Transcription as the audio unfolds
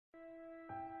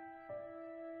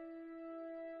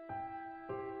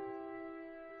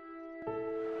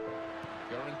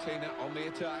Argentina on the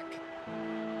attack.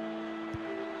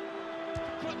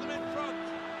 Put them in front.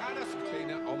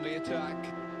 Argentina on the attack.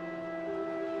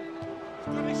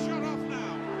 He's got his shot off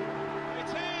now.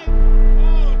 It's in.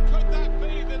 Oh, could that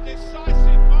be the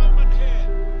decisive moment here?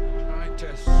 Trying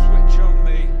to switch on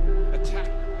the attack.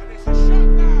 And it's a shot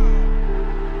now.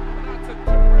 And that's a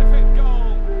terrific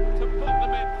goal to put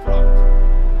them in front.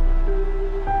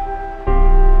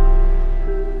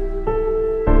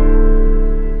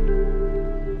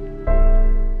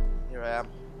 Here I am,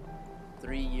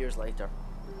 3 years later,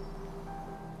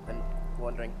 and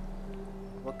wondering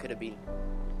what could have been.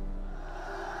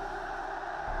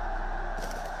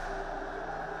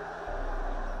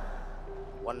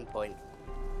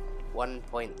 One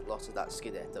point lost of that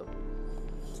Scudetto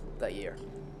that year.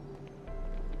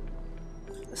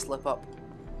 The slip up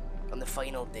on the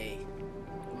final day,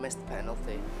 we missed the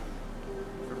penalty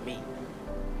for me.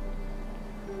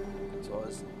 So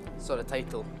I saw the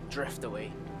title drift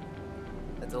away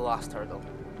at the last hurdle.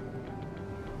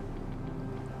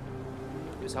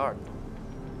 It was hard.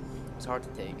 It was hard to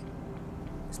take.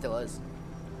 It still is.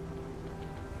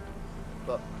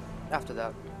 But after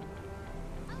that,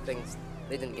 things,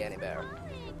 they didn't get any better.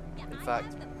 In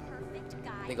fact,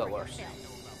 they got worse.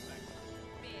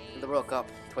 In the World Cup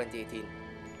 2018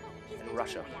 in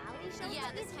Russia,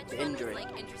 the injury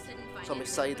saw me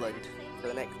sidelined for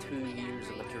the next 2 years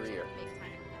of my career.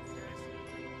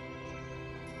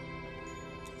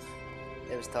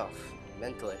 It was tough,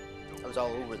 mentally. I was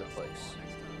all over the place.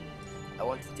 I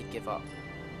wanted to give up,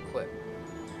 quit,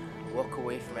 walk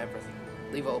away from everything,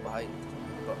 leave it all behind,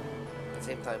 but at the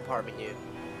same time part of me knew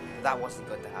that wasn't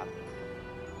going to happen.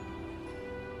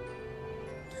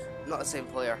 I'm not the same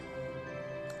player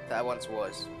that I once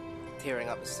was, tearing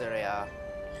up the Serie A,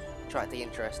 attracting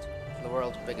interest from the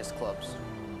world's biggest clubs.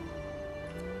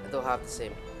 I don't have the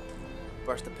same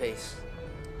burst of pace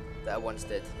that I once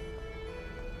did.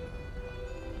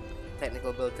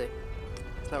 Technical ability,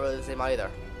 it's not really the same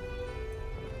either.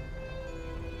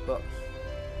 But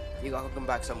you gotta come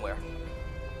back somewhere.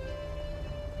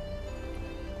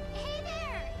 Hey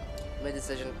there! I made a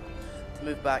decision to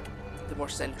move back to a more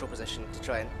central position to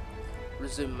try and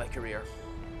resume my career.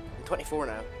 I'm 24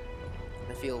 now,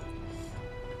 and I feel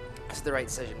it's the right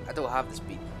decision. I don't have the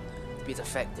speed to be as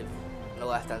effective on the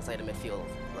left hand side of midfield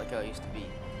like I used to be.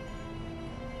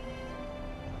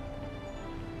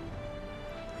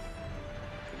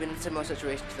 I've been in a similar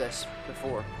situation to this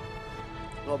before.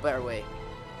 No better way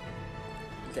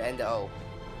to end it all,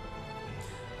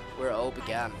 where it all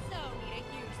began. I so need a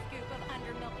huge scoop of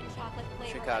undermilk and chocolate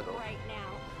flavor Chicago. right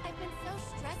now. I've been so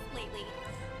stressed lately.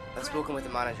 I've spoken with the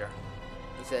manager.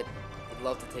 He said he'd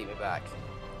love to take me back.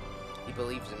 He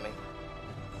believes in me.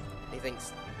 He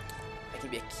thinks I can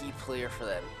be a key player for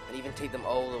them and even take them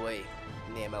all the way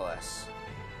in the MLS.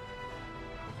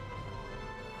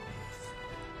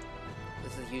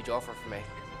 This is a huge offer for me.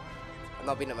 I've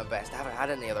not been at my best. I haven't had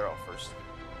any other offers.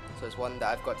 So it's one that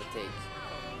I've got to take.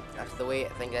 After the way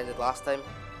things ended last time,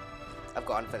 I've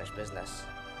got unfinished business.